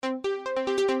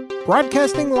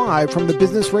Broadcasting live from the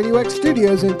Business Radio X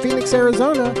studios in Phoenix,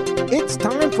 Arizona, it's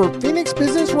time for Phoenix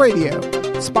Business Radio,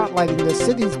 spotlighting the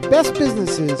city's best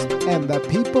businesses and the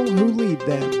people who lead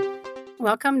them.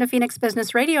 Welcome to Phoenix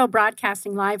Business Radio,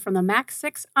 broadcasting live from the Max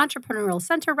 6 Entrepreneurial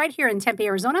Center right here in Tempe,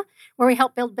 Arizona, where we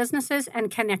help build businesses and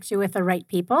connect you with the right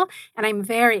people. And I'm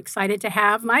very excited to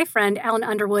have my friend Alan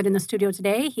Underwood in the studio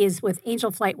today. He is with Angel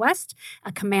Flight West,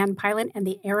 a command pilot and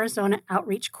the Arizona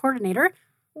Outreach Coordinator.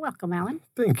 Welcome, Alan.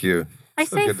 Thank you.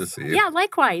 Good to see you. Yeah,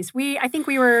 likewise. I think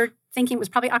we were thinking it was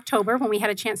probably October when we had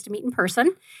a chance to meet in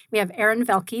person. We have Aaron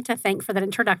Velke to thank for that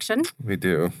introduction. We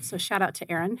do. So shout out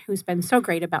to Aaron, who's been so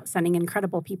great about sending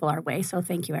incredible people our way. So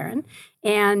thank you, Aaron.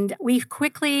 And we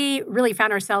quickly really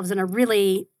found ourselves in a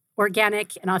really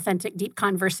organic and authentic, deep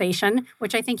conversation,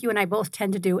 which I think you and I both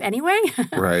tend to do anyway.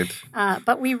 Right.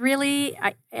 But we really,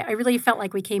 I really felt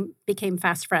like we became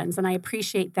fast friends, and I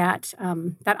appreciate that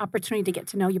that opportunity to get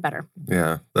to know you better.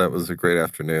 Yeah, that was a great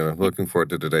afternoon. I'm looking forward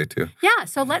to today too. Yeah,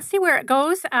 so let's see where it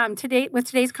goes.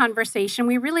 Today's conversation,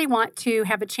 we really want to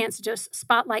have a chance to just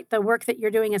spotlight the work that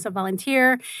you're doing as a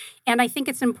volunteer. And I think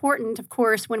it's important, of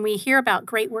course, when we hear about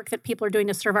great work that people are doing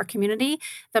to serve our community,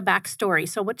 the backstory.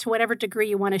 So to whatever degree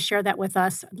you want to share that with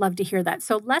us, I'd love to hear that.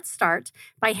 So let's start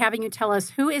by having you tell us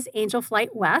who is Angel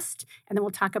Flight West, and then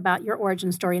we'll talk about your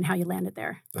origin story and how you landed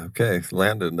there. Okay,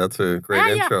 landed. That's a great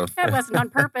intro. Yeah, that wasn't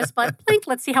on purpose, but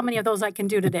let's see how many of those I can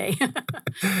do today.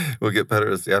 We'll get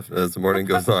better as the morning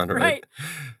goes on, right? Right.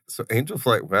 So Angel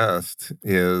Flight West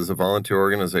is a volunteer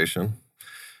organization.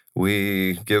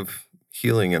 We give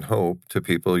healing and hope to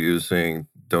people using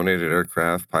donated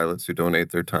aircraft, pilots who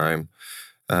donate their time.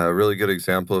 A really good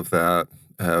example of that,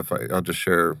 I'll just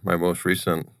share my most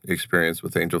recent experience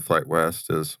with Angel Flight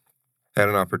West is I had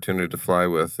an opportunity to fly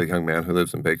with a young man who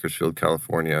lives in Bakersfield,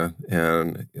 California,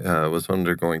 and was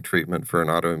undergoing treatment for an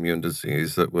autoimmune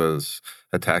disease that was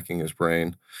attacking his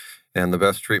brain. And the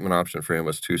best treatment option for him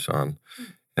was Tucson.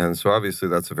 And so obviously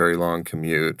that's a very long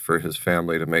commute for his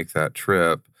family to make that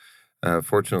trip.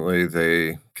 Fortunately,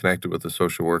 they connected with a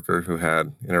social worker who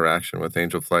had interaction with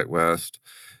Angel Flight West.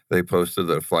 They posted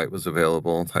that a flight was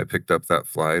available. I picked up that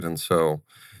flight. And so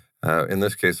in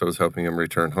this case, I was helping him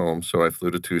return home. So I flew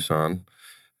to Tucson,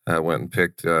 went and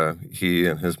picked he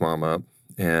and his mom up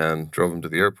and drove him to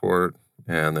the airport.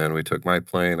 And then we took my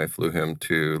plane. I flew him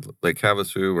to Lake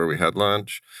Havasu where we had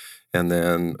lunch. And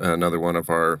then another one of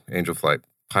our Angel Flight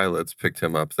pilots picked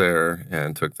him up there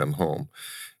and took them home.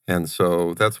 And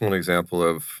so that's one example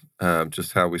of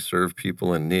just how we serve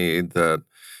people in need.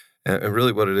 And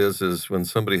really what it is when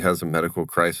somebody has a medical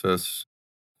crisis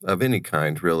of any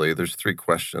kind, really, there's three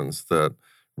questions that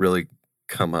really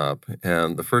come up.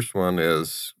 And the first one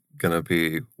is going to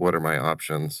be, what are my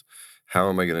options? How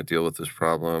am I going to deal with this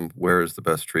problem? Where is the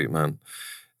best treatment?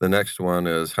 The next one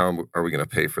is, how are we going to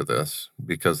pay for this?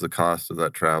 Because the cost of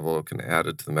that travel can add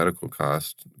it to the medical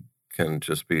cost can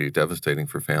just be devastating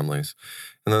for families.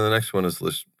 And then the next one is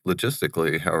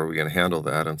logistically, how are we going to handle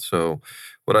that? And so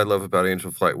what I love about Angel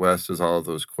Flight West is all of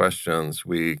those questions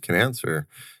we can answer.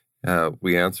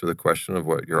 We answer the question of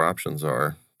what your options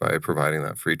are by providing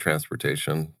that free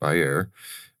transportation by air.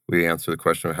 We answer the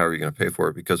question of how are you going to pay for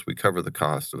it because we cover the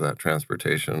cost of that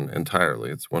transportation entirely.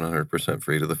 It's 100%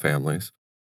 free to the families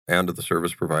and to the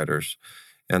service providers.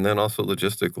 And then also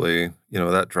logistically,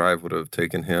 that drive would have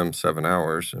taken him 7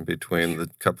 hours. And between the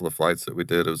couple of flights that we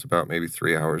did, it was about maybe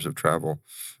 3 hours of travel.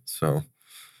 So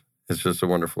it's just a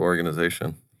wonderful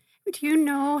organization. Do you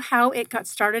know how it got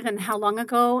started and how long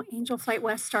ago Angel Flight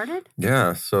West started?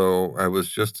 Yeah, so I was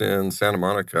just in Santa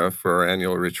Monica for our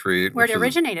annual retreat. Where it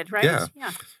originated, right?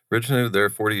 Yeah, originated there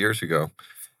 40 years ago.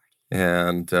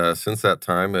 And since that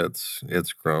time,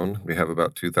 it's grown. We have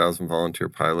about 2,000 volunteer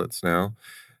pilots now.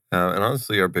 And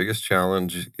honestly, our biggest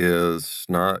challenge is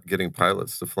not getting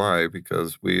pilots to fly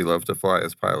because we love to fly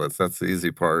as pilots. That's the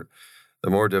easy part. The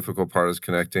more difficult part is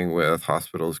connecting with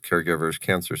hospitals, caregivers,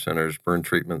 cancer centers, burn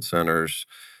treatment centers.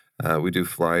 We do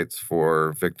flights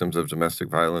for victims of domestic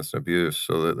violence and abuse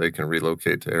so that they can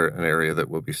relocate to an area that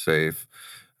will be safe.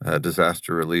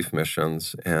 Disaster relief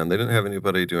missions. And they didn't have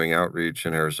anybody doing outreach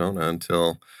in Arizona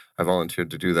until I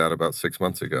volunteered to do that about 6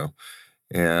 months ago.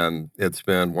 And it's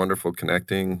been wonderful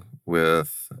connecting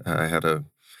with, I had a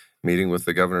meeting with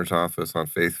the governor's office on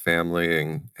faith,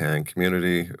 family, and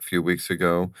community a few weeks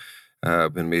ago.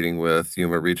 I've been meeting with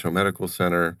Yuma Regional Medical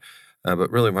Center. But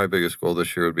really my biggest goal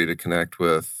this year would be to connect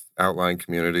with outlying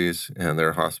communities and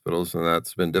their hospitals. And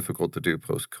that's been difficult to do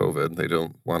post-COVID. They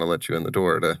don't want to let you in the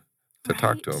door to to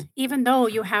talk to Right. them. Even though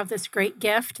you have this great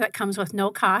gift that comes with no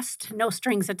cost, no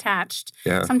strings attached,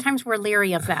 Yeah. sometimes we're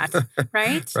leery of that,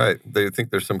 right? Right. They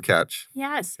think there's some catch.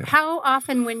 Yes. Yeah. How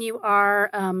often, when you are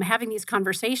having these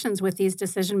conversations with these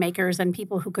decision makers and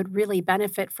people who could really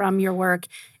benefit from your work,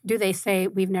 do they say,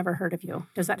 "We've never heard of you"?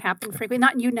 Does that happen frequently?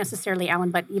 Not you necessarily,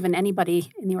 Alan, but even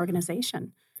anybody in the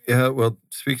organization. Yeah. Well,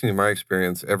 speaking of my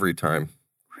experience, every time.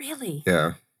 Really?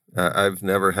 Yeah. I've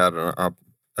never had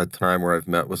a time where I've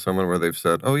met with someone where they've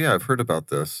said, "Oh, yeah, I've heard about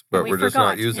this, And but we we're just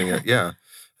not forgot. using it." Yeah.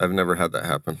 I've never had that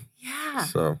happen. Yeah.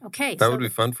 So Okay. that So would be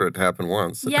fun for it to happen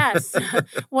once. yes.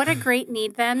 What a great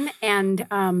need then. And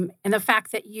the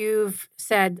fact that you've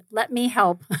said, let me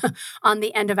help on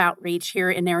the end of outreach here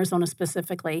in Arizona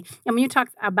specifically. And when you talk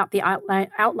about the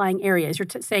outlying areas, you're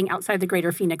saying outside the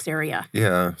greater Phoenix area.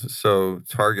 Yeah. So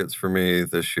targets for me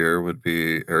this year would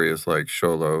be areas like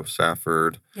Show Low,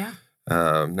 Safford, Yeah.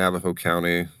 Navajo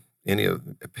County, any of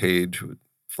Page,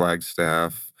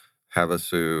 Flagstaff,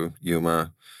 Havasu,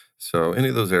 Yuma. So any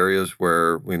of those areas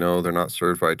where we know they're not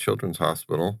served by Children's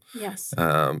Hospital, Yes.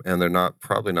 and they're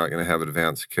probably not going to have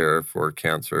advanced care for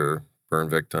cancer, burn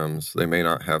victims. They may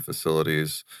not have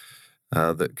facilities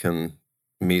that can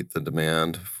meet the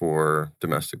demand for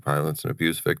domestic violence and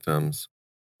abuse victims.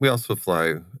 We also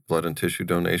fly blood and tissue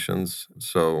donations.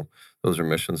 So those are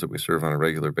missions that we serve on a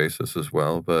regular basis as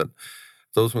well. But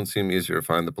those ones seem easier to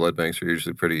find. The blood banks are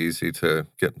usually pretty easy to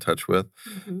get in touch with.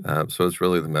 Hmm. So it's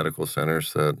really the medical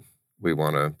centers that we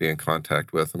want to be in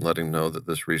contact with and letting know that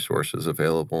this resource is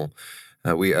available.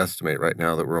 We estimate right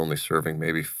now that we're only serving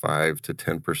maybe 5 to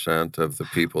 10% of the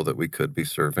people that we could be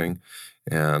serving.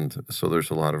 And so there's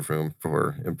a lot of room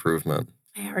for improvement.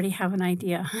 I already have an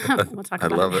idea. We'll talk I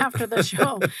about love it it. after the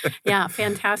show. Yeah,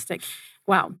 fantastic.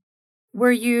 Wow.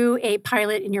 Were you a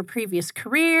pilot in your previous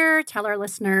career? Tell our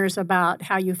listeners about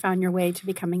how you found your way to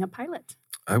becoming a pilot.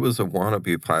 I was a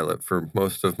wannabe pilot for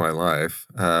most of my life.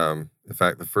 In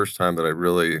fact, the first time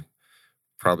that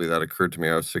probably that occurred to me,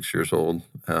 I was 6 years old.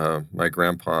 My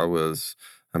grandpa was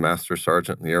a master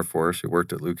sergeant in the Air Force. He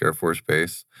worked at Luke Air Force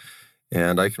Base.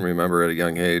 And I can remember at a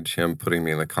young age him putting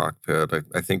me in the cockpit.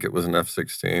 I think it was an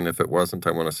F-16. If it wasn't,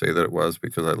 I want to say that it was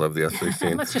because I love the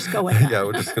F-16. Let's just go with that. Yeah,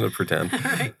 we're just going to pretend. All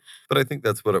right. But I think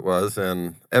that's what it was.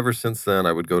 And ever since then,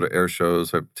 I would go to air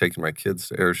shows. I've taken my kids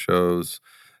to air shows.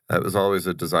 It was always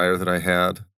a desire that I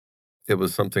had. It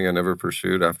was something I never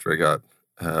pursued after I got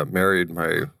married.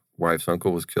 My wife's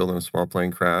uncle was killed in a small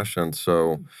plane crash. And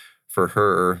so for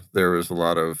her, there was a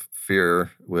lot of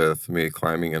fear with me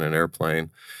climbing in an airplane.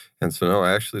 And so, no,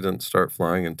 I actually didn't start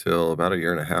flying until about a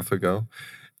year and a half ago.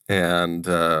 And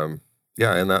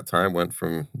in that time, went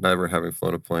from never having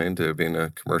flown a plane to being a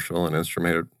commercial and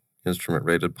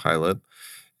instrument-rated pilot.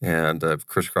 And I've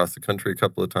crisscrossed the country a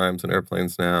couple of times in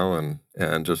airplanes now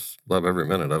and just love every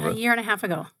minute of A it. year and a half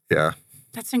ago. Yeah.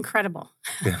 That's incredible.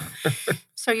 Yeah.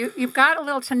 So you've got a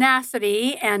little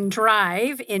tenacity and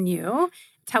drive in you.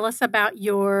 Tell us about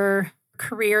your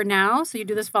career now. So you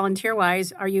do this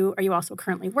volunteer-wise. Are you also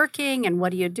currently working? And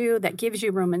what do you do that gives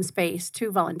you room and space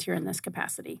to volunteer in this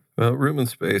capacity? Well, room and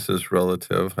space is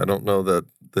relative. I don't know that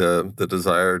the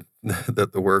desire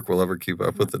that the work will ever keep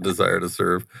up with the desire to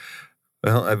serve.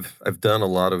 Well, I've done a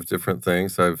lot of different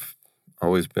things. I've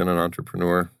always been an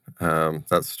entrepreneur.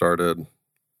 That started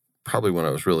probably when I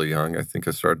was really young. I think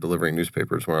I started delivering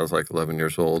newspapers when I was like 11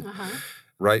 years old. Uh-huh.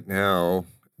 Right now,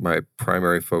 my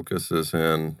primary focus is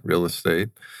in real estate.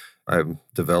 I'm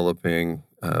developing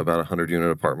about a 100-unit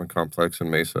apartment complex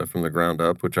in Mesa from the ground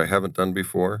up, which I haven't done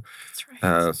before. That's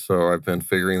right. So I've been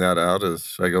figuring that out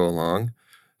as I go along.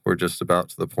 We're just about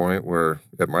to the point where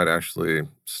it might actually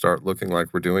start looking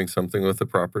like we're doing something with the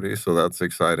property. So that's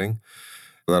exciting.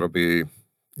 That'll be,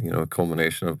 a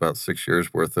culmination of about 6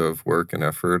 years worth of work and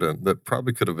effort, and that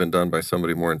probably could have been done by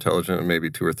somebody more intelligent in maybe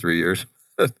 2 or 3 years.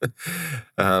 But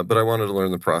I wanted to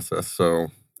learn the process. So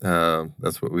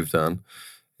that's what we've done.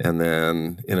 And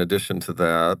then in addition to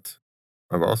that,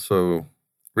 I've also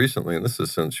recently, and this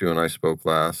is since you and I spoke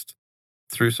last,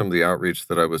 through some of the outreach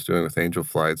that I was doing with Angel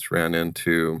Flights, ran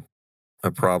into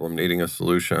a problem needing a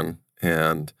solution.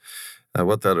 And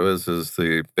what that is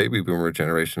the baby boomer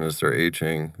generation, as they're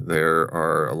aging, there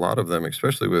are a lot of them,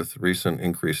 especially with recent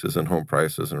increases in home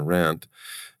prices and rent,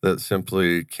 that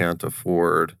simply can't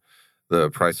afford the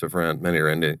price of rent. Many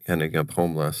are ending up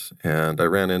homeless. And I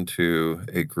ran into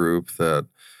a group that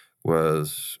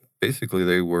was basically,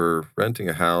 they were renting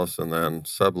a house and then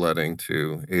subletting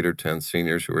to 8 or 10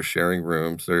 seniors who were sharing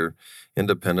rooms. They're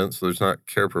independent, so there's not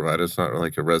care provided. It's not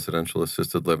like a residential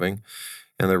assisted living.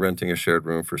 And they're renting a shared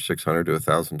room for $600 to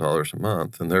 $1,000 a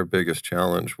month. And their biggest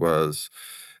challenge was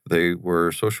They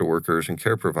were social workers and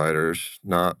care providers,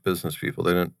 not business people.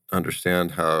 They didn't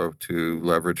understand how to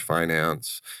leverage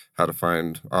finance, how to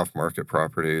find off-market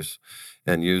properties,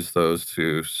 and use those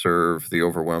to serve the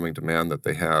overwhelming demand that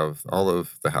they have. All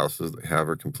of the houses they have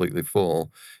are completely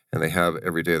full, and they have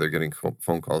every day they're getting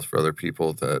phone calls for other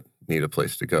people that need a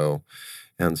place to go.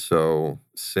 And so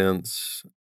since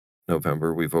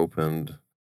November, we've opened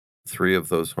 3 of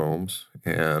those homes,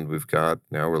 and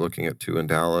now we're looking at 2 in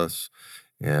Dallas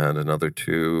and another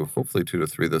 2, hopefully 2 to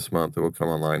 3 this month that will come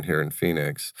online here in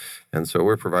Phoenix. And so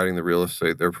we're providing the real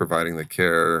estate, they're providing the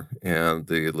care and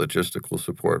the logistical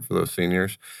support for those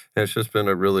seniors. And it's just been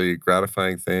a really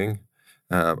gratifying thing.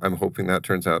 I'm hoping that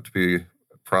turns out to be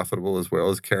profitable as well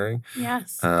as caring.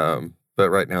 Yes. But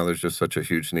right now, there's just such a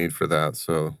huge need for that.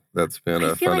 So that's been a fun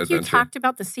adventure. I feel like you talked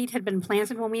about the seed had been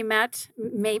planted when we met,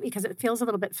 maybe because it feels a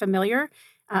little bit familiar.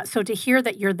 So to hear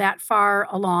that you're that far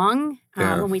along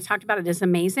when we talked about it is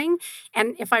amazing.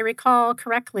 And if I recall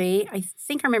correctly, I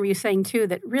think I remember you saying too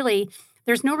that really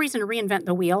there's no reason to reinvent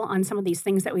the wheel on some of these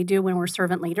things that we do when we're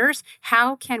servant leaders.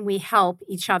 How can we help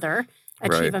each other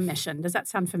achieve a mission? Does that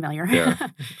sound familiar? Yeah,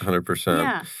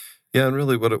 100%. Yeah, and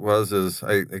really what it was is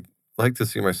I like to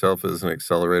see myself as an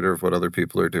accelerator of what other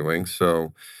people are doing.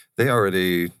 So they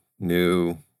already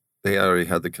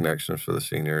had the connections for the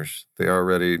seniors. They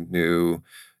already knew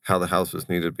how the houses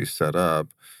needed to be set up.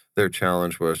 Their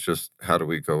challenge was just how do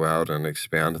we go out and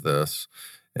expand this?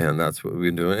 And that's what we've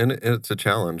been doing. And it's a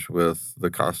challenge with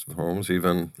the cost of homes,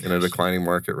 even in a declining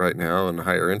market right now and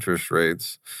higher interest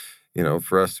rates.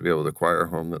 For us to be able to acquire a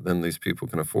home that then these people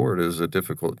can afford is a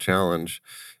difficult challenge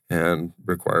and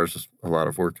requires a lot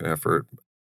of work and effort.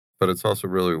 But it's also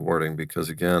really rewarding because,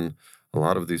 again, a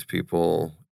lot of these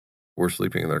people were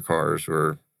sleeping in their cars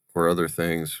or other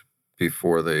things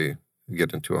before they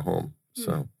get into a home.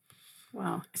 So,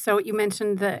 wow. So you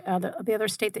mentioned the other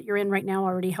state that you're in right now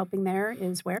already helping there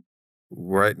is where?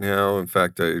 Right now, in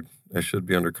fact, I should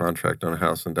be under contract on a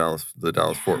house in Dallas, the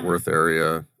Dallas-Fort Worth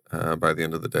area by the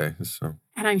end of the day. So.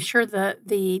 And I'm sure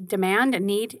the demand and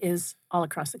need is all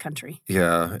across the country.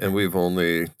 Yeah, and we've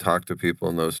only talked to people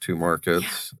in those 2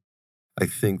 markets. Yeah. I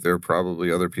think there are probably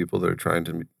other people that are trying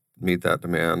to meet that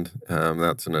demand.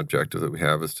 That's an objective that we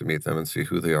have, is to meet them and see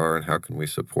who they are and how can we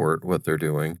support what they're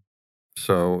doing.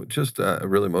 So just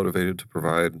really motivated to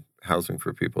provide housing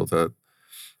for people that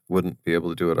wouldn't be able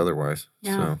to do it otherwise.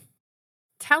 Yeah. So.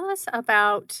 Tell us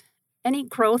about any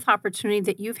growth opportunity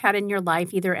that you've had in your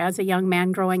life, either as a young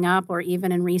man growing up or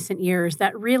even in recent years,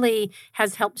 that really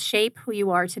has helped shape who you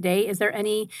are today. Is there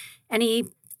any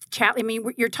I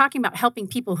mean, you're talking about helping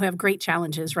people who have great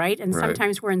challenges, right? And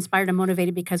sometimes we're inspired and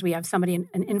motivated because we have somebody,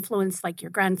 an influence like your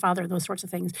grandfather, those sorts of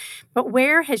things. But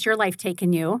where has your life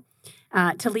taken you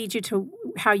to lead you to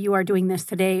how you are doing this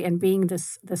today and being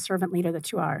the servant leader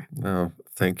that you are? Oh,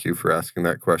 thank you for asking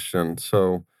that question.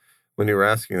 So when you were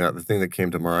asking that, the thing that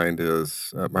came to mind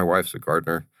is my wife's a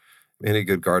gardener. Any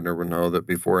good gardener would know that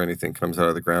before anything comes out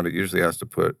of the ground, it usually has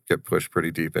to get pushed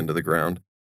pretty deep into the ground.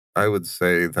 I would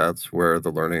say that's where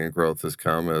the learning and growth has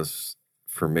come is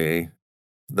for me.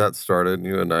 That started,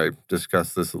 you and I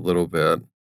discussed this a little bit.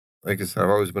 Like I said, I've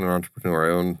always been an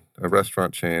entrepreneur. I own a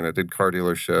restaurant chain. I did car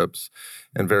dealerships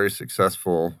and very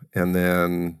successful. And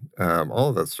then all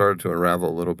of that started to unravel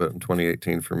a little bit in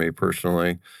 2018 for me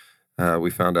personally. We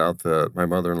found out that my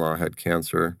mother-in-law had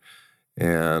cancer,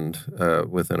 and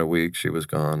within a week she was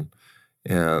gone.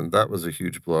 And that was a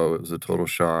huge blow. It was a total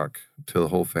shock to the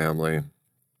whole family.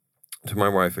 To my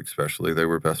wife especially. They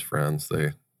were best friends.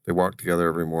 They walked together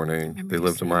every morning. They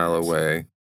lived a mile away.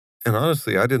 And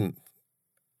honestly, I didn't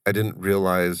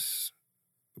realize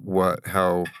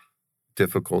how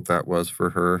difficult that was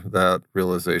for her. That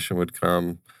realization would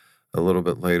come a little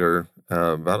bit later.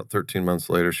 About 13 months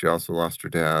later, she also lost her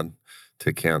dad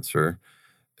to cancer.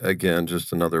 Again,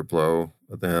 just another blow.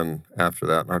 But then after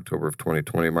that, in October of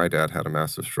 2020, my dad had a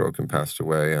massive stroke and passed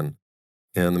away. And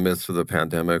in the midst of the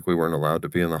pandemic, we weren't allowed to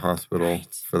be in the hospital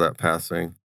for that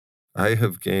passing. I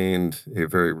have gained a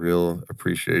very real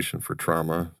appreciation for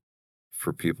trauma,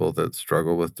 for people that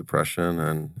struggle with depression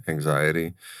and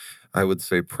anxiety. I would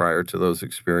say prior to those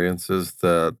experiences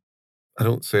that I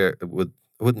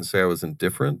wouldn't say I was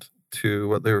indifferent to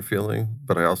what they were feeling,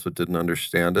 but I also didn't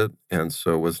understand it, and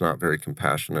so was not very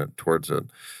compassionate towards it.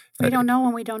 We don't know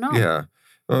when we don't know. Yeah.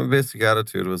 Well, my basic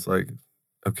attitude was like,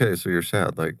 okay, so you're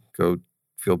sad, like go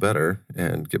feel better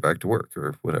and get back to work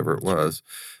or whatever it was,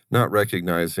 not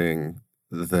recognizing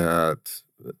that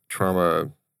trauma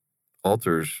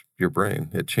alters your brain.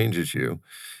 It changes you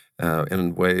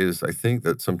in ways I think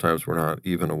that sometimes we're not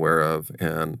even aware of.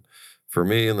 And for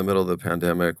me, in the middle of the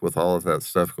pandemic, with all of that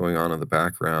stuff going on in the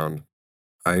background,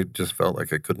 I just felt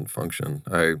like I couldn't function.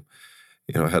 I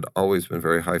had always been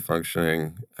very high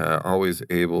functioning, always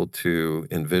able to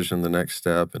envision the next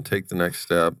step and take the next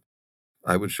step.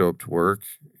 I would show up to work,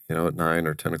 at 9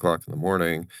 or 10 o'clock in the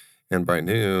morning. And by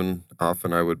noon,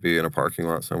 often I would be in a parking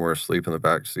lot somewhere asleep in the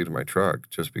back seat of my truck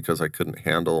just because I couldn't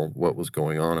handle what was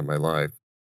going on in my life.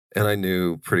 And I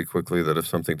knew pretty quickly that if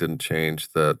something didn't change,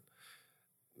 that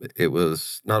it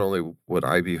was not only would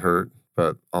I be hurt,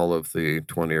 but all of the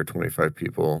 20 or 25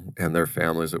 people and their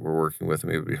families that were working with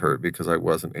me would be hurt because I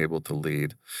wasn't able to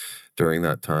lead during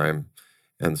that time.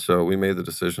 And so we made the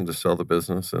decision to sell the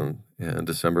business in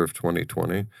December of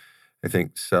 2020. I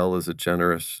think sell is a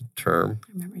generous term.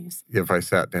 I remember you. If I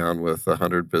sat down with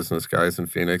 100 business guys in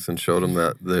Phoenix and showed them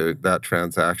that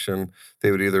transaction,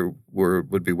 they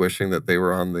would be wishing that they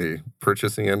were on the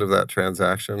purchasing end of that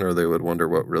transaction, or they would wonder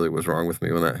what really was wrong with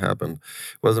me when that happened.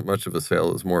 It wasn't much of a sale;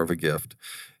 it was more of a gift.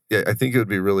 Yeah, I think it would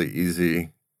be really easy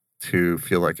to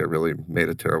feel like I really made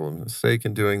a terrible mistake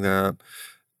in doing that,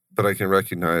 but I can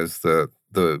recognize that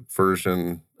the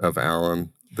version of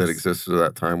Alan that existed at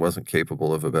that time wasn't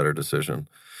capable of a better decision.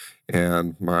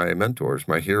 And my mentors,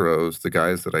 my heroes, the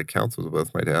guys that I counseled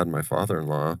with, my dad and my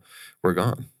father-in-law, were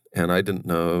gone. And I didn't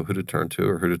know who to turn to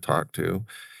or who to talk to.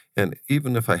 And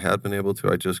even if I had been able to,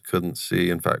 I just couldn't see.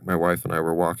 In fact, my wife and I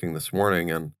were walking this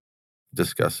morning and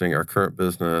discussing our current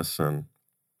business.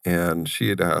 And she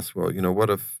had asked, well, what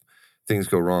if things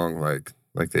go wrong like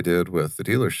they did with the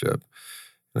dealership?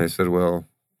 And I said, well,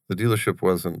 the dealership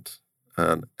wasn't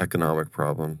an economic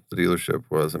problem. The dealership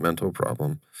was a mental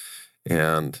problem.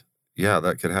 And yeah,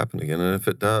 that could happen again. And if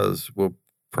it does, we'll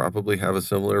probably have a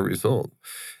similar result.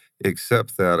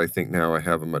 Except that I think now I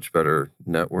have a much better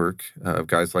network of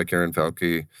guys like Aaron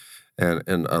Velke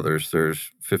and others.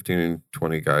 There's 15,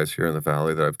 20 guys here in the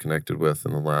Valley that I've connected with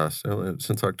in the last,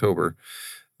 since October,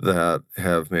 that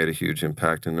have made a huge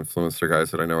impact and influenced. They're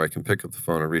guys that I know I can pick up the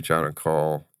phone and reach out and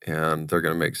call, and they're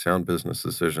going to make sound business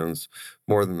decisions.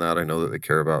 More than that, I know that they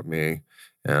care about me,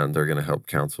 and they're going to help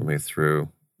counsel me through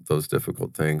those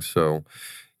difficult things. So,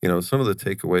 some of the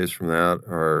takeaways from that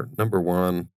are, number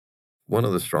one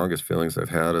of the strongest feelings I've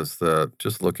had is that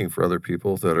just looking for other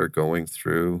people that are going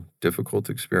through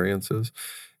difficult experiences.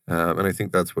 And I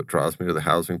think that's what draws me to the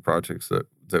housing projects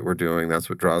that we're doing. That's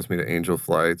what draws me to Angel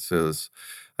Flights is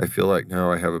I feel like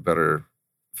now I have a better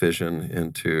vision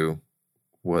into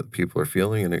what people are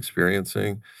feeling and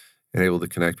experiencing and able to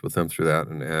connect with them through that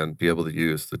and be able to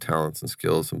use the talents and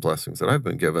skills and blessings that I've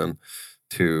been given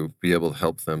to be able to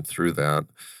help them through that.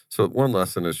 So one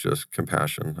lesson is just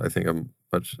compassion. I think I'm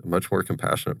much more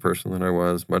compassionate person than I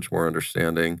was, much more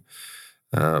understanding.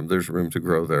 There's room to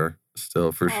grow there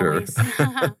still, for Always.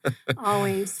 sure.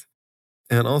 Always.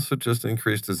 And also just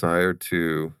increased desire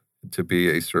to be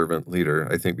a servant leader.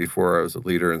 I think before I was a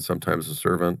leader and sometimes a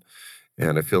servant,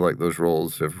 and I feel like those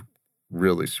roles have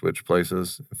really switched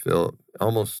places. I feel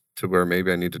almost to where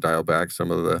maybe I need to dial back some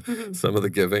of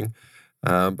the giving.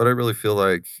 But I really feel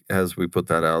like as we put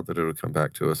that out, that it'll come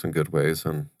back to us in good ways,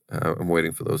 and I'm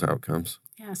waiting for those outcomes.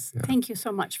 Yes. Yeah. Thank you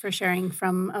so much for sharing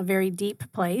from a very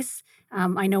deep place.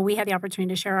 I know we had the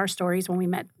opportunity to share our stories when we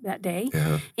met that day.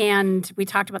 Yeah. And we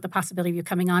talked about the possibility of you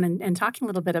coming on and talking a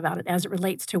little bit about it as it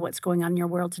relates to what's going on in your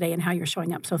world today and how you're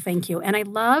showing up. So thank you. And I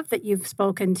love that you've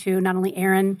spoken to not only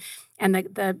Aaron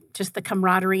and just the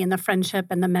camaraderie and the friendship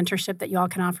and the mentorship that you all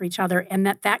can offer each other, and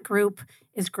that group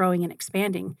is growing and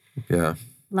expanding. Yeah.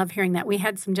 Love hearing that. We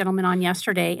had some gentlemen on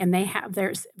yesterday, and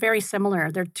they're very similar.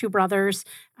 They're two brothers,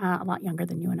 a lot younger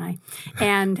than you and I,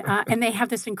 and they have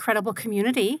this incredible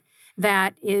community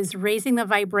that is raising the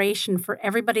vibration for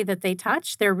everybody that they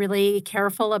touch. They're really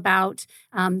careful about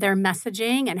their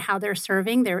messaging and how they're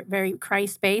serving. They're very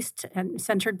Christ-based and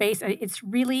centered-based. It's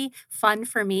really fun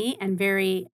for me and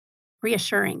very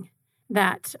reassuring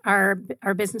that our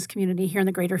business community here in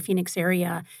the greater Phoenix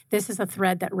area, this is a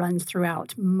thread that runs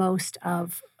throughout most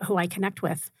of who I connect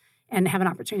with and have an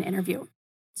opportunity to interview.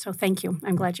 So thank you.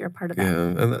 I'm glad you're a part of that.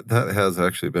 Yeah, and that has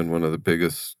actually been one of the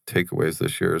biggest takeaways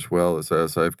this year as well, is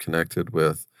as I've connected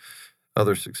with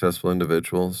other successful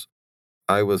individuals.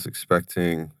 I was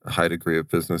expecting a high degree of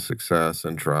business success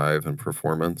and drive and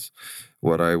performance.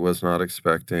 What I was not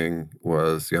expecting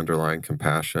was the underlying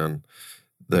compassion,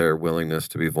 their willingness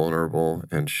to be vulnerable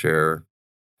and share.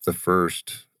 The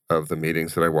first of the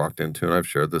meetings that I walked into, and I've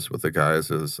shared this with the guys,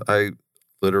 is I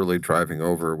literally driving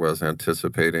over was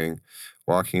anticipating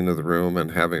walking into the room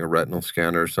and having a retinal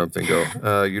scanner or something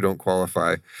go, you don't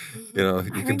qualify. You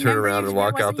can turn around and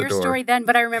walk out the door. That wasn't your story then,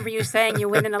 but I remember you saying you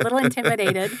went in a little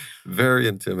intimidated. Very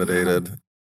intimidated.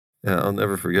 Yeah, I'll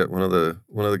never forget one of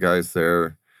the guys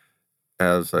there,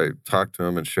 as I talked to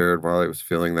him and shared while I was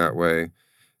feeling that way,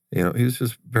 He was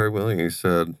just very willing. He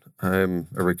said, I'm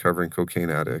a recovering cocaine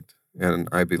addict and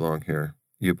I belong here.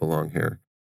 You belong here.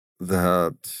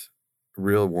 That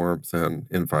real warmth and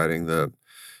inviting that,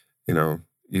 you know,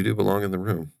 you do belong in the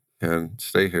room and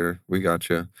stay here. We got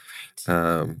you.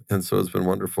 And so it's been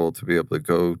wonderful to be able to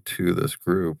go to this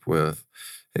group with,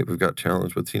 hey, we've got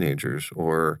challenge with teenagers,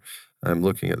 or I'm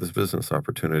looking at this business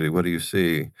opportunity. What do you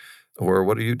see? Or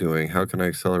what are you doing? How can I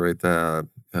accelerate that?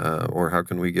 Or how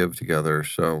can we give together?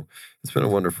 So it's been a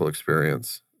wonderful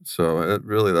experience. So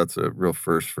that's a real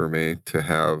first for me to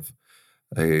have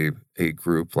a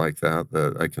group like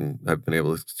that I've been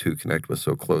able to connect with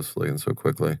so closely and so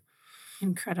quickly.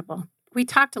 Incredible. We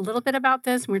talked a little bit about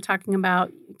this. We were talking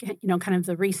about, kind of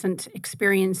the recent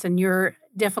experience and your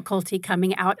difficulty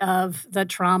coming out of the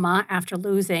trauma after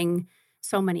losing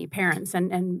so many parents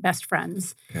and best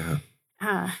friends.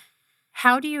 Yeah.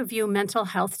 How do you view mental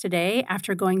health today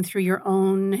after going through your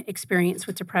own experience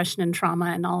with depression and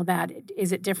trauma and all of that?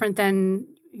 Is it different than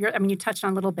you touched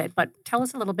on a little bit, but tell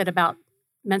us a little bit about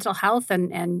mental health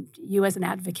and you as an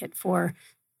advocate for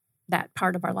that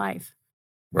part of our life.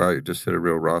 Wow, you just hit a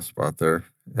real raw spot there.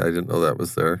 I didn't know that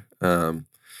was there.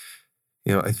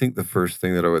 I think the first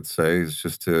thing that I would say is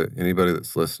just to anybody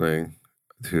that's listening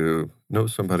to know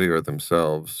somebody or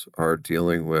themselves are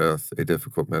dealing with a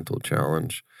difficult mental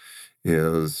challenge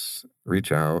is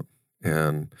reach out.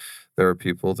 And there are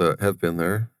people that have been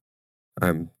there.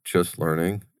 I'm just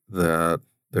learning that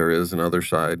there is another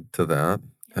side to that,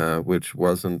 which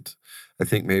wasn't, I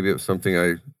think maybe it was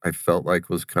something I felt like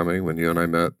was coming when you and I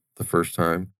met the first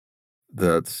time.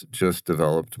 That's just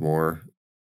developed more.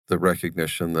 The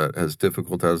recognition that as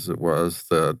difficult as it was,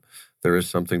 that there is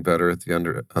something better at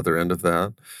the other end of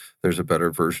that. There's a better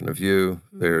version of you.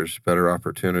 There's better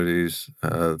opportunities.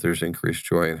 There's increased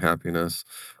joy and happiness.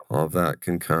 All of that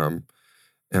can come.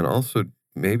 And also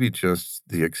maybe just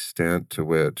the extent to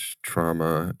which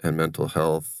trauma and mental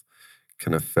health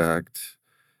can affect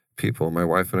people. My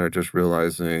wife and I are just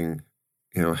realizing,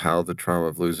 how the trauma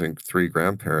of losing 3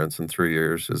 grandparents in 3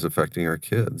 years is affecting our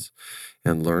kids,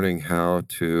 and learning how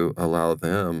to allow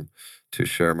them to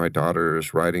share. My daughter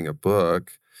is writing a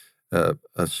book,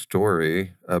 a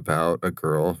story about a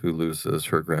girl who loses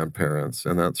her grandparents,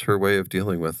 and that's her way of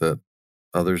dealing with it.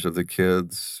 Others of the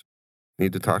kids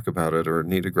need to talk about it or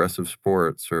need aggressive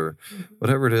sports or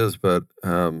whatever it is, but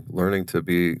learning to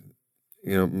be,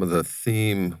 the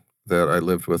theme that I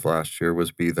lived with last year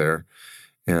was be there.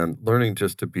 And learning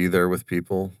just to be there with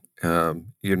people.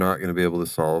 You're not going to be able to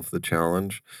solve the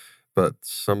challenge, but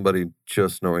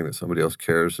just knowing that somebody else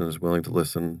cares and is willing to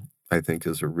listen, I think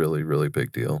is a really, really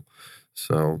big deal.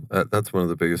 So that's one of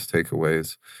the biggest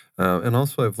takeaways. And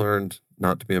also I've learned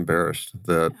not to be embarrassed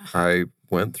that I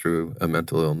went through a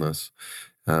mental illness.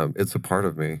 It's a part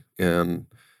of me. And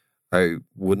I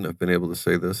wouldn't have been able to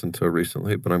say this until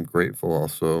recently, but I'm grateful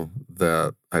also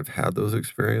that I've had those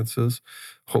experiences.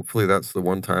 Hopefully that's the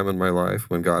one time in my life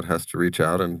when God has to reach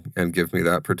out and give me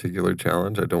that particular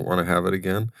challenge. I don't want to have it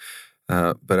again.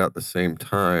 But at the same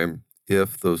time,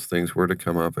 if those things were to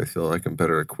come up, I feel like I'm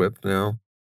better equipped now.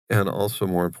 And also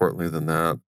more importantly than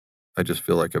that, I just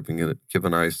feel like I've been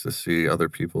given eyes to see other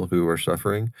people who are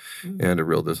suffering and a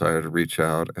real desire to reach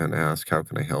out and ask, how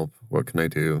can I help? What can I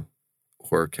do?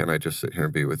 Or can I just sit here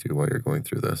and be with you while you're going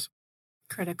through this?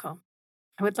 Critical.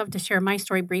 I would love to share my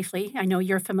story briefly. I know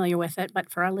you're familiar with it, but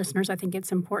for our listeners, I think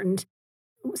it's important.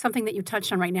 Something that you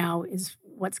touched on right now is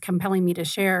what's compelling me to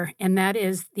share, and that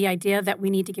is the idea that we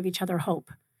need to give each other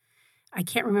hope. I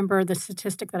can't remember the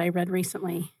statistic that I read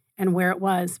recently and where it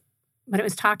was, but it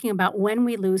was talking about when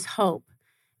we lose hope,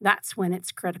 that's when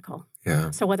it's critical.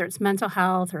 Yeah. So whether it's mental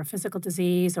health or a physical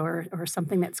disease or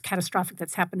something that's catastrophic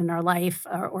that's happened in our life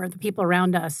or the people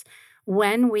around us,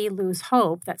 when we lose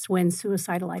hope, that's when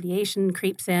suicidal ideation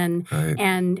creeps in, Right.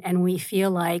 and we feel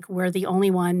like we're the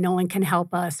only one, no one can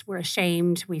help us, we're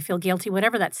ashamed, we feel guilty,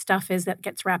 whatever that stuff is that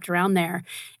gets wrapped around there.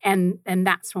 And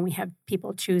that's when we have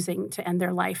people choosing to end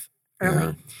their life early.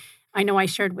 Yeah. I know I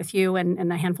shared with you,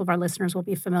 and a handful of our listeners will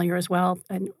be familiar as well.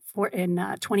 And in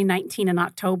 2019, in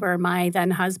October, my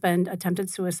then husband attempted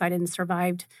suicide and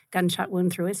survived gunshot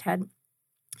wound through his head.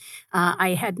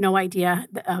 I had no idea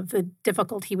of the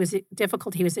difficulty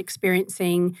he was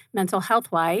experiencing mental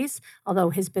health wise, although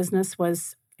his business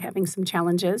was having some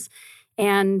challenges,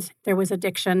 and there was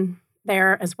addiction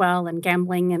there as well, and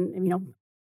gambling, and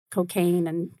cocaine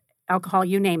and alcohol,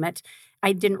 you name it.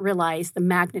 I didn't realize the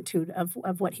magnitude of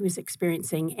what he was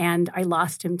experiencing, and I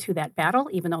lost him to that battle,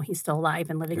 even though he's still alive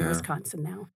and living in Yeah. Wisconsin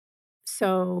now.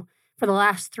 So for the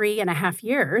last 3.5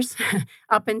 years,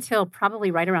 up until probably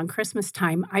right around Christmas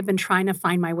time, I've been trying to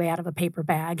find my way out of a paper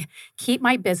bag, keep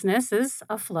my businesses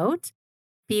afloat,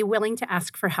 be willing to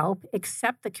ask for help,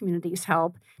 accept the community's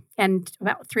help. And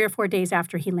about 3 or 4 days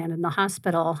after he landed in the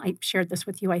hospital, I shared this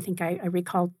with you. I think I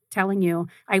recall telling you,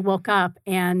 I woke up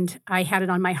and I had it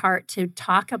on my heart to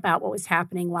talk about what was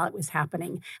happening while it was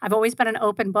happening. I've always been an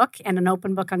open book and an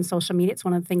open book on social media. It's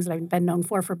one of the things that I've been known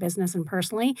for business and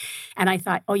personally. And I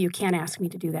thought, oh, you can't ask me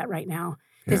to do that right now.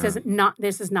 Yeah.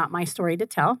 This is not my story to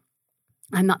tell.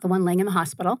 I'm not the one laying in the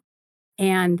hospital.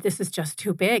 And this is just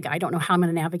too big. I don't know how I'm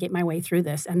going to navigate my way through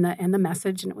this. And the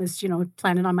message, and it was,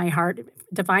 planted on my heart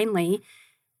divinely.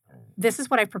 This is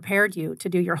what I've prepared you to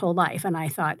do your whole life. And I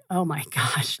thought, oh my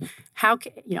gosh, how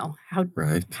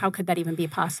could that even be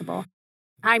possible?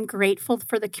 I'm grateful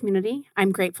for the community.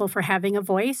 I'm grateful for having a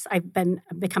voice. I've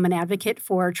become an advocate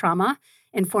for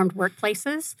trauma-informed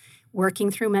workplaces,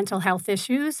 working through mental health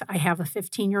issues. I have a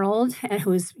 15-year-old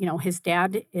who's, his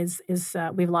dad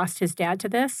we've lost his dad to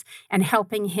this, and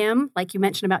helping him, like you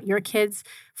mentioned about your kids,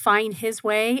 find his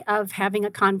way of having a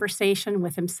conversation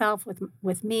with himself,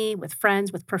 with me, with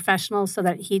friends, with professionals, so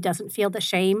that he doesn't feel the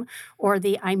shame or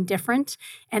the I'm different.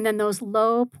 And then those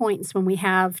low points when we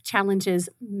have challenges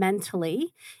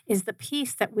mentally is the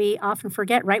piece that we often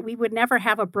forget, right? We would never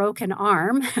have a broken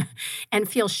arm and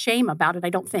feel shame about it, I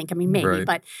don't think. I mean, maybe, right.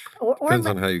 But... Depends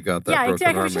on how you got that broken exactly.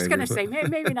 arm. I was just going to say,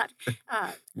 maybe not.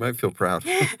 Might feel proud.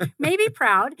 Maybe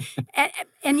proud.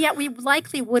 And yet we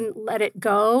likely wouldn't let it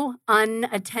go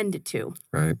unattended to.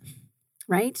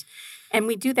 Right? And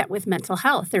we do that with mental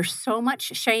health. There's so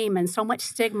much shame and so much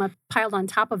stigma piled on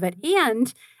top of it.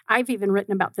 And I've even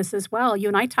written about this as well. You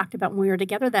and I talked about when we were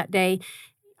together that day.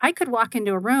 I could walk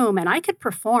into a room and I could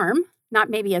perform, not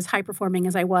maybe as high performing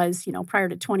as I was, prior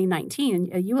to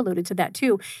 2019. And you alluded to that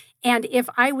too. And if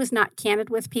I was not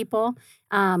candid with people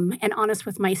and honest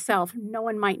with myself, no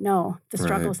one might know the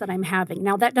struggles that I'm having.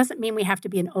 Now, that doesn't mean we have to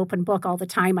be an open book all the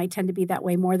time. I tend to be that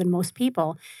way more than most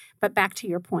people. But back to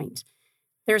your point,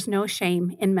 there's no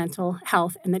shame in mental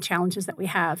health and the challenges that we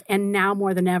have. And now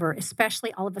more than ever,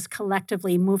 especially all of us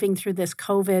collectively moving through this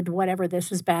COVID, whatever this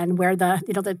has been, where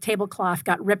the tablecloth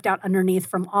got ripped out underneath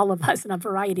from all of us in a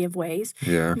variety of ways.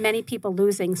 Yeah. Many people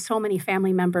losing so many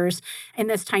family members in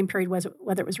this time period,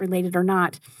 whether it was related or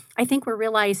not. I think we're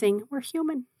realizing we're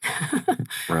human.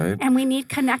 Right. And we need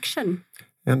connection.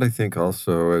 And I think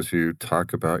also, as you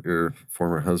talk about your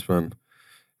former husband,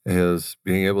 is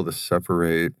being able to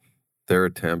separate their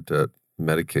attempt at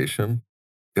medication.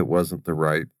 It wasn't the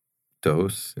right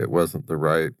dose. It wasn't the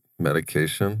right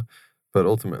medication. But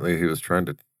ultimately, he was trying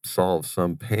to solve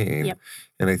some pain. Yep.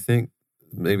 And I think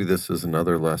maybe this is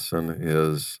another lesson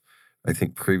is, I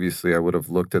think previously I would have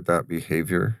looked at that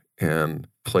behavior and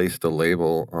placed a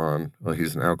label on, well,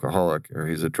 he's an alcoholic or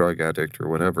he's a drug addict or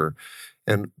whatever.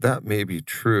 And that may be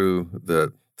true,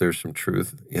 that there's some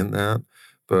truth in that.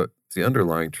 But the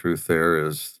underlying truth there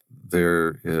is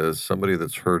somebody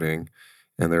that's hurting,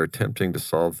 and they're attempting to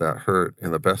solve that hurt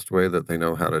in the best way that they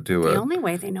know how to do it. The only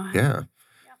way they know how. Yeah.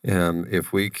 And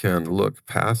if we can look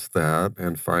past that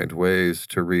and find ways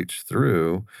to reach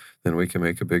through, then we can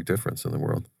make a big difference in the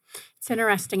world. It's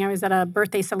interesting. I was at a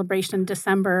birthday celebration in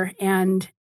December, and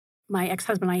my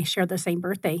ex-husband and I shared the same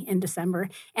birthday in December.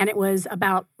 And it was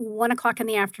about 1 o'clock in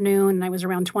the afternoon, and I was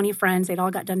around 20 friends. They'd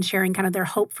all got done sharing kind of their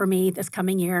hope for me this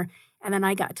coming year. And then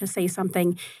I got to say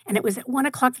something. And it was at 1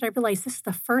 o'clock that I realized this is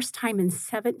the first time in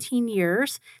 17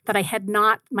 years that I had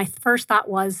not, my first thought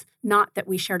was not that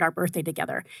we shared our birthday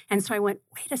together. And so I went,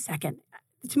 wait a second.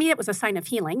 To me, it was a sign of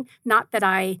healing, not that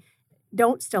I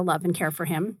don't still love and care for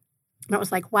him. And I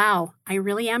was like, wow, I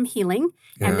really am healing.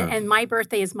 Yeah. And my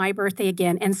birthday is my birthday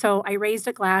again. And so I raised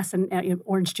a glass and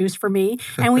orange juice for me.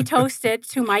 And we toasted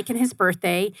to Mike and his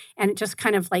birthday. And it just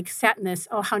kind of like sat in this,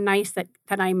 oh, how nice that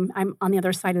I'm on the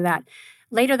other side of that.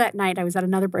 Later that night, I was at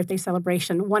another birthday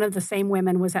celebration. One of the same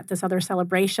women was at this other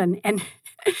celebration. And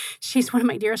she's one of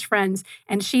my dearest friends.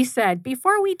 And she said,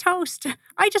 before we toast,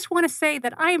 I just want to say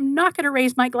that I am not going to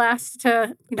raise my glass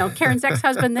to, Karen's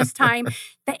ex-husband this time.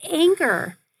 The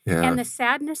anger. Yeah. And the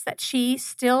sadness that she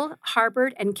still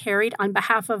harbored and carried on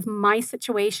behalf of my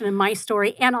situation and my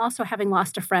story, and also having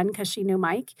lost a friend because she knew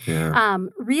Mike,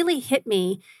 really hit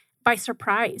me by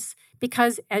surprise.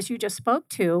 Because as you just spoke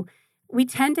to, we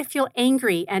tend to feel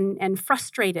angry and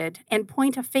frustrated and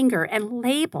point a finger and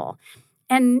label.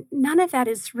 And none of that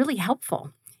is really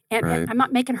helpful. And I'm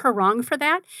not making her wrong for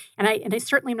that. And I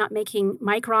certainly am not making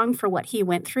Mike wrong for what he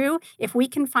went through. If we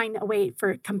can find a way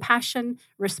for compassion,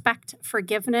 respect,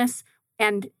 forgiveness,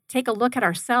 and take a look at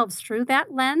ourselves through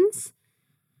that lens,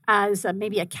 as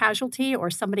maybe a casualty or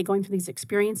somebody going through these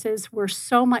experiences, we're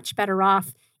so much better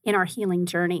off in our healing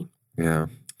journey. Yeah.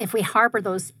 If we harbor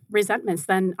those resentments,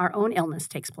 then our own illness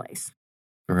takes place.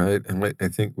 Right. And I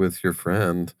think with your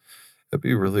friend, it'd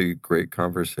be a really great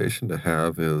conversation to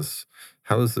have is,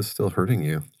 how is this still hurting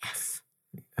you? Yes.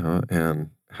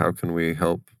 And how can we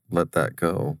help let that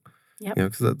go? Yep.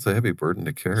 Because that's a heavy burden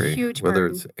to carry. Huge Whether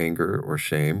burden. it's anger or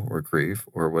shame or grief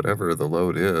or whatever the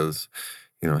load is,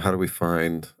 how do we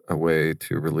find a way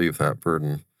to relieve that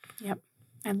burden? Yep.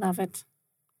 I love it.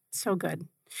 So good.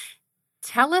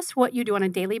 Tell us what you do on a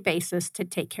daily basis to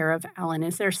take care of Alan.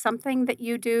 Is there something that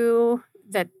you do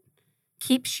that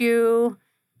keeps you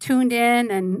tuned in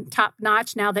and top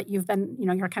notch now that you've been,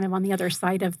 you're kind of on the other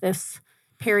side of this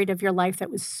period of your life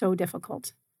that was so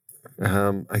difficult?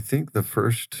 I think the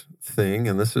first thing,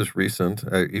 and this is recent,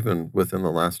 even within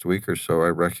the last week or so, I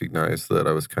recognized that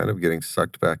I was kind of getting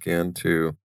sucked back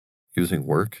into using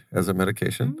work as a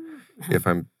medication. Mm. If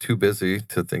I'm too busy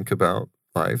to think about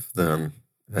life, then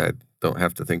I don't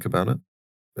have to think about it.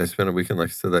 I spent a weekend, like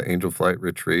I said, that Angel Flight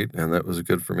retreat, and that was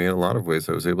good for me in a lot of ways.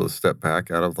 I was able to step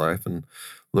back out of life and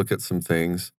look at some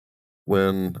things.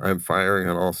 When I'm firing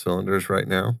on all cylinders right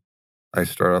now, I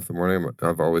start off the morning.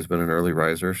 I've always been an early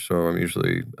riser, so I'm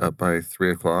usually up by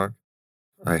 3 o'clock.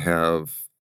 I have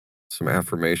some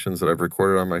affirmations that I've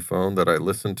recorded on my phone that I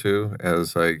listen to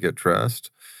as I get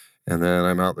dressed. And then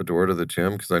I'm out the door to the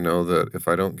gym because I know that if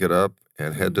I don't get up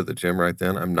and head to the gym right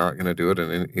then, I'm not going to do it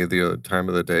in any other time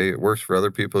of the day. It works for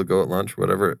other people to go at lunch,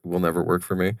 whatever. It will never work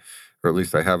for me, or at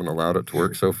least I haven't allowed it to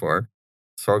work so far.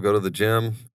 So I'll go to the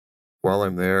gym. While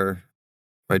I'm there,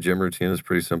 my gym routine is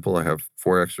pretty simple. I have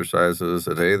 4 exercises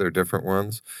a day. They're different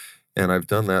ones. And I've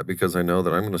done that because I know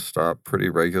that I'm going to stop pretty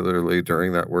regularly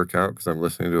during that workout because I'm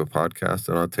listening to a podcast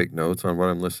and I'll take notes on what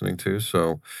I'm listening to.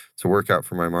 So it's a workout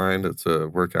for my mind. It's a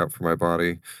workout for my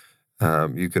body.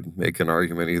 You could make an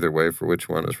argument either way for which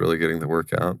one is really getting the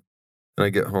workout. Then I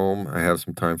get home. I have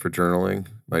some time for journaling.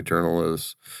 My journal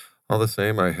is all the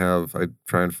same. I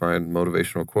try and find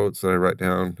motivational quotes that I write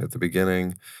down at the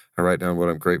beginning. I write down what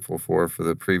I'm grateful for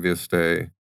the previous day.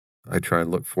 I try and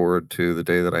look forward to the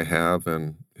day that I have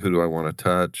and who do I want to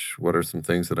touch? What are some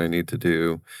things that I need to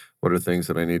do? What are things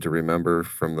that I need to remember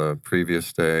from the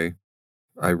previous day?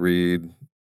 I read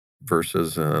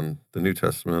verses in the New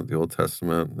Testament, the Old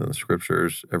Testament, and the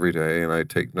scriptures every day, and I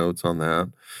take notes on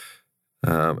that.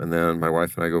 And then my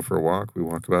wife and I go for a walk. We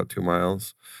walk about 2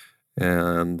 miles,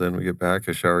 and then we get back,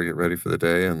 I shower, get ready for the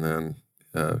day, and then,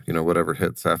 whatever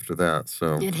hits after that.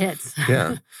 So It hits.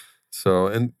 yeah. So,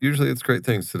 and usually it's great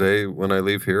things. Today, when I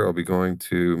leave here, I'll be going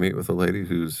to meet with a lady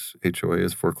whose HOA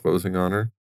is foreclosing on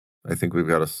her. I think we've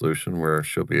got a solution where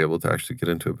she'll be able to actually get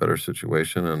into a better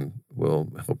situation and we'll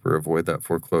help her avoid that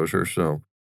foreclosure. So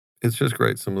it's just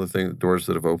great. Some of the doors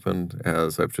that have opened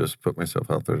as I've just put myself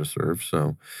out there to serve.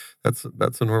 So that's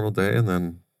a normal day. And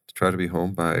then try to be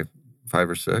home by 5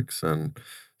 or 6 and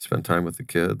spend time with the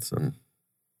kids and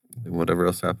whatever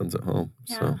else happens at home.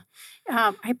 Yeah. So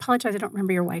I apologize. I don't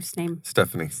remember your wife's name.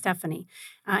 Stephanie.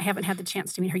 I haven't had the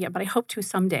chance to meet her yet, but I hope to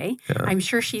someday. Yeah. I'm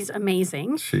sure she's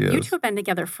amazing. She is. You two have been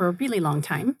together for a really long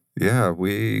time. Yeah,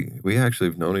 we actually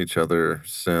have known each other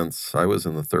since I was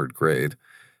in the 3rd grade.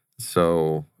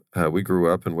 So we grew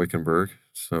up in Wickenburg.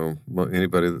 So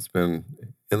anybody that's been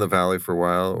in the Valley for a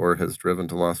while or has driven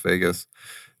to Las Vegas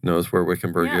knows where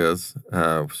Wickenburg is.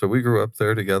 So we grew up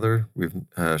there together.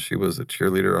 She was a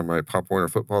cheerleader on my Pop Warner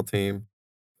football team.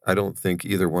 I don't think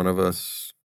either one of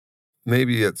us,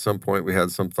 maybe at some point we had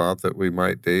some thought that we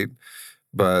might date,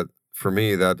 but for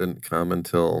me, that didn't come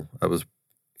until I was,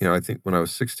 I think when I was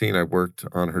 16, I worked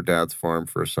on her dad's farm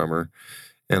for a summer,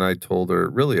 and I told her,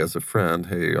 really as a friend,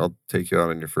 hey, I'll take you out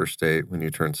on your first date when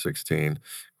you turn 16. Of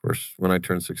course, when I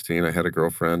turned 16, I had a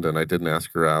girlfriend, and I didn't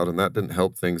ask her out, and that didn't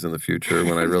help things in the future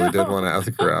when I really did want to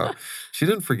ask her out. She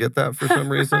didn't forget that for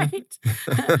some reason.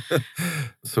 Right.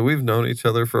 So we've known each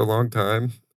other for a long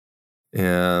time.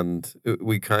 And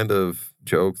we kind of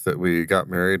joked that we got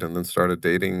married and then started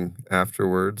dating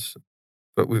afterwards.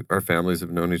 But our families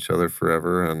have known each other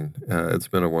forever, and it's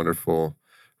been a wonderful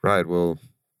ride. Well,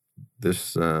 I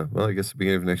guess the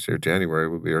beginning of next year, January,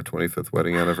 will be our 25th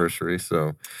wedding anniversary.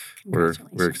 So we're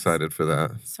excited for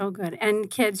that. So good. And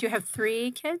kids, you have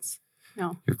 3 kids?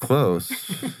 No. You're close.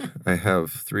 I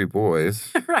have 3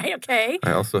 boys. Right, okay.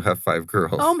 I also have 5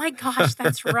 girls. Oh my gosh,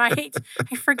 that's right.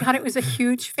 I forgot it was a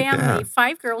huge family. Yeah.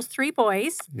 5 girls, 3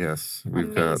 boys. Yes,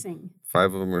 we've Amazing. got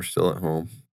 5 of them are still at home.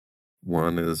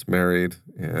 1 is married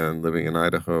and living in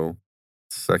Idaho.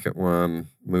 Second one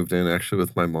moved in actually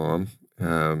with my mom.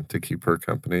 to keep her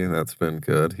company, and that's been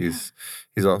good. He's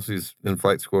in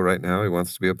flight school right now. He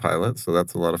wants to be a pilot, so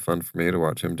that's a lot of fun for me to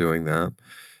watch him doing that.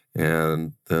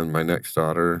 And then my next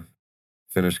daughter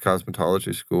finished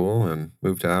cosmetology school and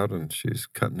moved out, and she's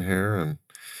cutting hair and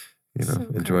So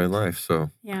enjoying good. life.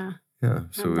 So Yeah, yeah, I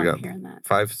so we love got hearing that.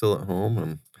 5 still at home,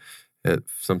 and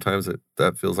sometimes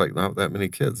that feels like not that many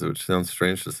kids, which sounds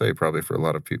strange to say probably for a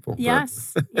lot of people. But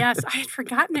Yes, yes. I had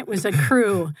forgotten it was a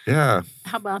crew. yeah,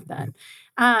 How about that?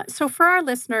 So for our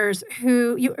listeners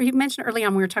who you mentioned early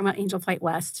on, we were talking about Angel Flight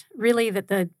West. Really, that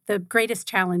the greatest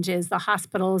challenge is the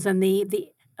hospitals and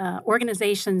the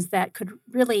organizations that could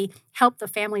really help the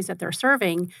families that they're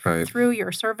serving right. through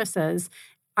your services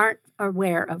aren't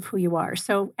aware of who you are.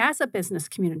 So as a business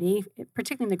community,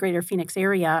 particularly in the greater Phoenix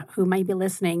area, who may be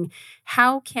listening,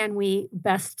 how can we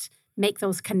best make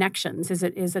those connections? Is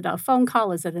it a phone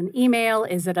call? Is it an email?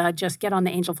 Is it just get on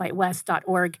the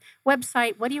angelflightwest.org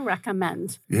website? What do you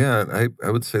recommend? Yeah, I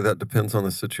would say that depends on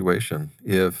the situation.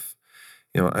 If,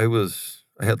 I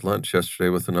had lunch yesterday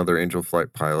with another Angel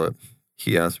Flight pilot.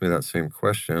 He asked me that same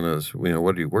question as,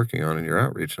 what are you working on in your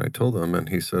outreach? And I told him, and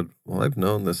he said, well, I've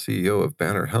known the CEO of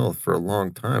Banner Health for a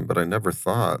long time, but I never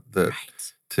thought that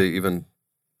Right.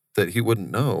 that he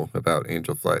wouldn't know about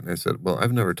Angel Flight. And I said, well,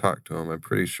 I've never talked to him. I'm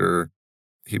pretty sure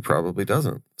he probably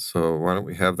doesn't. So why don't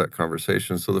we have that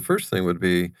conversation? So the first thing would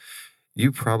be,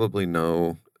 you probably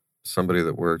know somebody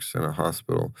that works in a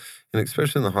hospital, and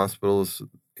especially in the hospitals,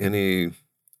 any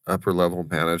upper level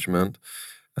management,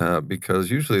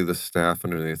 because usually the staff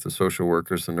underneath, the social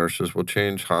workers, the nurses, will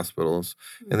change hospitals,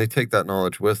 and they take that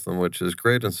knowledge with them, which is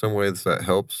great in some ways. That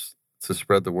helps to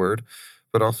spread the word,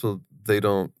 but also they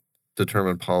don't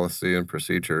determine policy and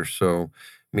procedure. So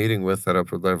meeting with that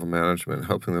upper level management,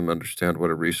 helping them understand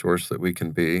what a resource that we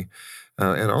can be,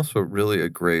 and also really a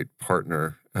great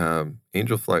partner.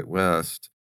 Angel Flight West,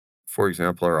 for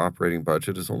example, our operating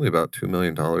budget is only about $2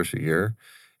 million a year.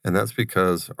 And that's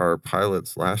because our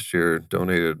pilots last year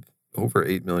donated over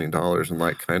 $8 million in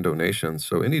like-kind donations.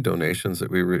 So any donations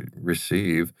that we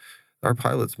receive, our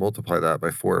pilots multiply that by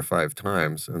 4 or 5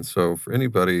 times. And so for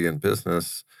anybody in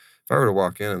business, if I were to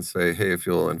walk in and say, hey, if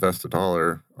you'll invest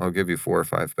 $1, I'll give you 4 or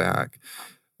 5 back,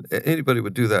 anybody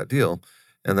would do that deal.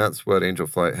 And that's what Angel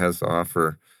Flight has to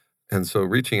offer. And so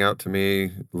reaching out to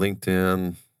me,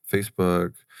 LinkedIn,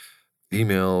 Facebook,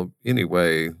 email, any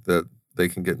way that they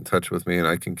can get in touch with me and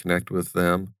I can connect with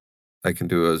them. I can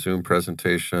do a Zoom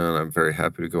presentation. I'm very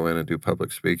happy to go in and do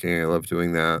public speaking. I love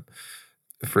doing that.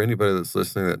 For anybody that's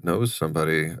listening that knows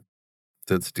somebody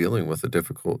that's dealing with a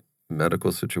difficult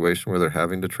medical situation where they're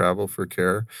having to travel for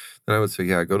care, then I would say,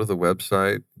 yeah, go to the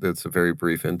website. It's a very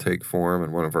brief intake form,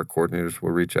 and one of our coordinators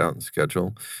will reach out and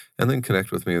schedule, and then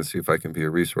connect with me and see if I can be a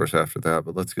resource after that.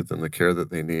 But let's get them the care that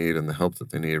they need and the help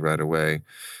that they need right away.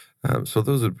 So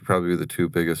those would probably be the 2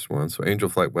 biggest ones. So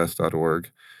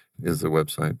angelflightwest.org is the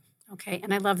website. Okay,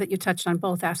 and I love that you touched on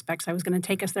both aspects. I was going to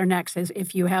take us there next. Is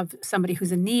if you have somebody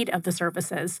who's in need of the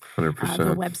services, 100%.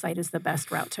 the website is the best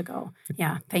route to go.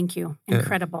 Yeah, thank you. Yeah.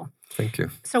 Incredible. Thank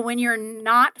you. So when you're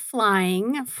not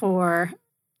flying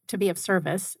to be of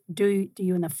service, do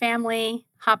you and the family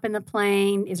hop in the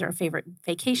plane? Is there a favorite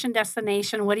vacation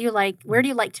destination? What do you like? Where do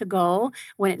you like to go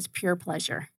when it's pure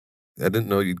pleasure? I didn't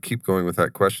know you'd keep going with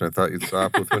that question. I thought you'd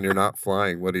stop with when you're not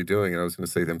flying. What are you doing? And I was going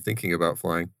to say I'm thinking about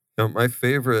flying. My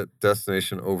favorite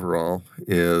destination overall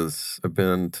is I've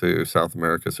been to South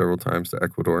America several times, to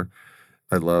Ecuador.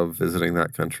 I love visiting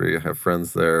that country. I have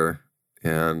friends there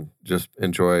and just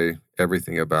enjoy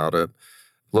everything about it.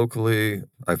 Locally,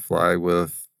 I fly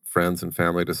with friends and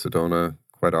family to Sedona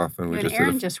quite often. You and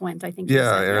Aaron just went, I think.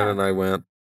 Yeah, Aaron and I went.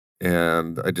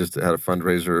 And I just had a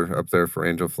fundraiser up there for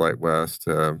Angel Flight West.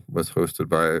 Was hosted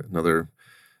by another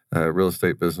real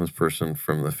estate business person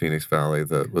from the Phoenix Valley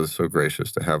that was so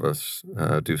gracious to have us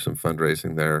do some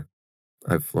fundraising there.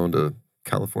 I've flown to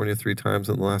California 3 times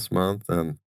in the last month,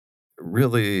 and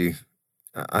really,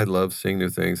 I love seeing new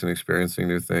things and experiencing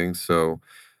new things. So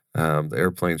the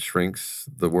airplane shrinks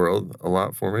the world a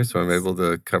lot for me, so I'm able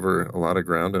to cover a lot of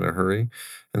ground in a hurry.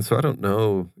 And so I don't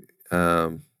know,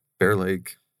 Bear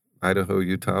Lake, Idaho,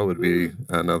 Utah would be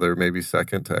another, maybe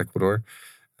second to Ecuador.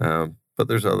 But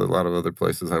there's a lot of other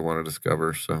places I want to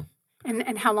discover. So,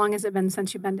 And how long has it been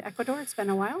since you've been to Ecuador? It's been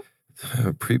a while?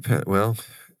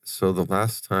 So the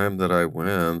last time that I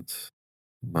went,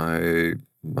 my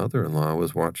mother-in-law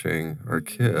was watching our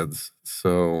kids.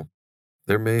 So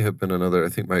there may have been another, I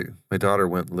think my daughter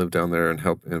went and lived down there and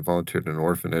helped and volunteered in an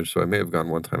orphanage. So I may have gone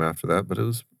one time after that, but it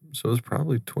was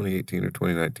probably 2018 or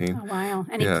 2019. Oh, wow.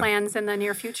 Any plans in the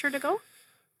near future to go?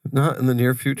 Not in the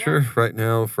near future. Right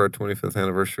now, for our 25th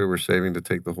anniversary, we're saving to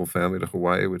take the whole family to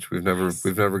Hawaii, which Yes.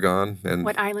 we've never gone. And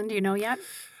What island do you know yet?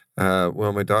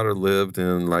 well, my daughter lived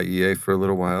in Laie for a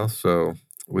little while, so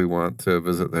we want to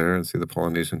visit there and see the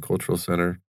Polynesian Cultural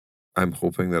Center. I'm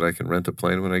hoping that I can rent a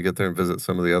plane when I get there and visit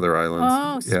some of the other islands.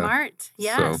 Oh, Yeah. smart.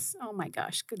 Yes. Oh my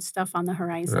gosh, good stuff on the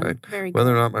horizon. Right. Very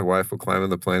Whether good. or not my wife will climb in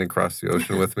the plane and cross the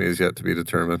ocean with me is yet to be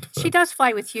determined. She but does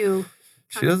fly with you.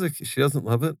 She doesn't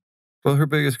love it. Well, her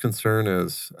biggest concern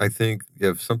is I think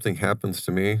if something happens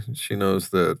to me, she knows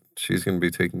that she's going to be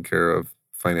taken care of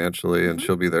financially and Mhm.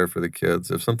 she'll be there for the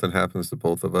kids. If something happens to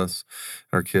both of us,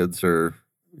 our kids are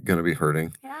going to be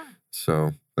hurting. Yeah.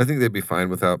 So I think they'd be fine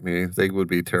without me. They would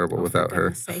be terrible Oh, for without her.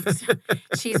 goodness sakes.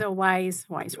 She's a wise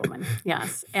woman.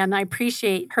 Yes. And I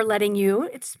appreciate her letting you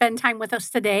spend time with us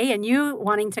today and you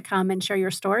wanting to come and share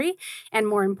your story. And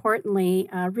more importantly,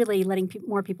 really letting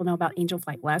more people know about Angel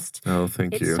Flight West. Oh,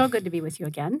 thank It's you. so good to be with you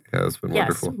again. Yeah, it's been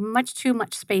Yes, wonderful. much too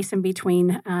much space in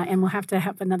between. And we'll have to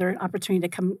have another opportunity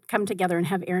to come together and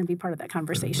have Aaron be part of that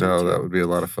conversation. No, too. that would be a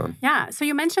lot of fun. Yeah. So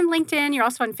you mentioned LinkedIn. You're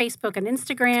also on Facebook and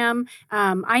Instagram.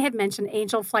 I had mentioned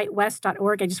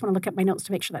angelflightwest.org. I just want to look at my notes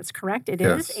to make sure that's correct. It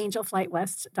is Yes.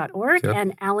 angelflightwest.org. Yep.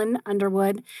 And Alan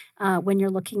Underwood when you're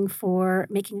looking for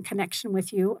making a connection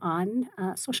with you on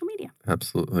social media.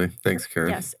 Absolutely. Thanks, Karen.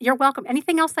 Yes. You're welcome.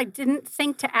 Anything else I didn't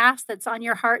think to ask that's on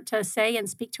your heart to say and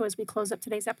speak to as we close up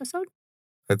today's episode?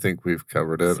 I think we've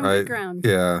covered it. Some good ground.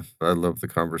 Yeah, I love the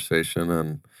conversation,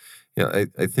 and yeah,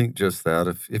 I think just that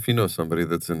if you know somebody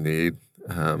that's in need,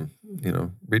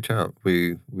 reach out.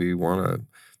 We want to.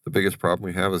 The biggest problem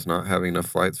we have is not having enough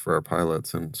flights for our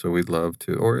pilots, and so we'd love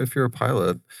to. Or if you're a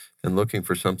pilot and looking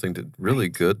for something really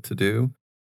Right. good to do,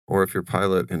 or if you're a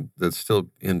pilot and that's still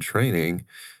in training,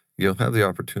 you'll have the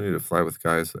opportunity to fly with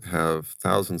guys that have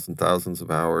thousands and thousands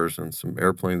of hours and some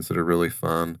airplanes that are really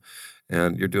fun.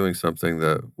 And you're doing something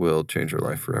that will change your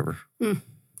life forever.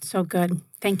 So good.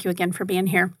 Thank you again for being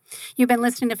here. You've been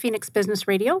listening to Phoenix Business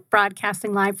Radio,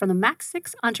 broadcasting live from the Max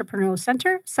 6 Entrepreneurial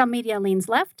Center. Some media leans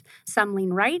left, some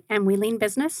lean right, and we lean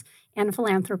business and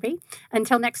philanthropy.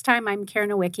 Until next time, I'm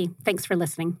Karen Nowicki. Thanks for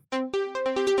listening.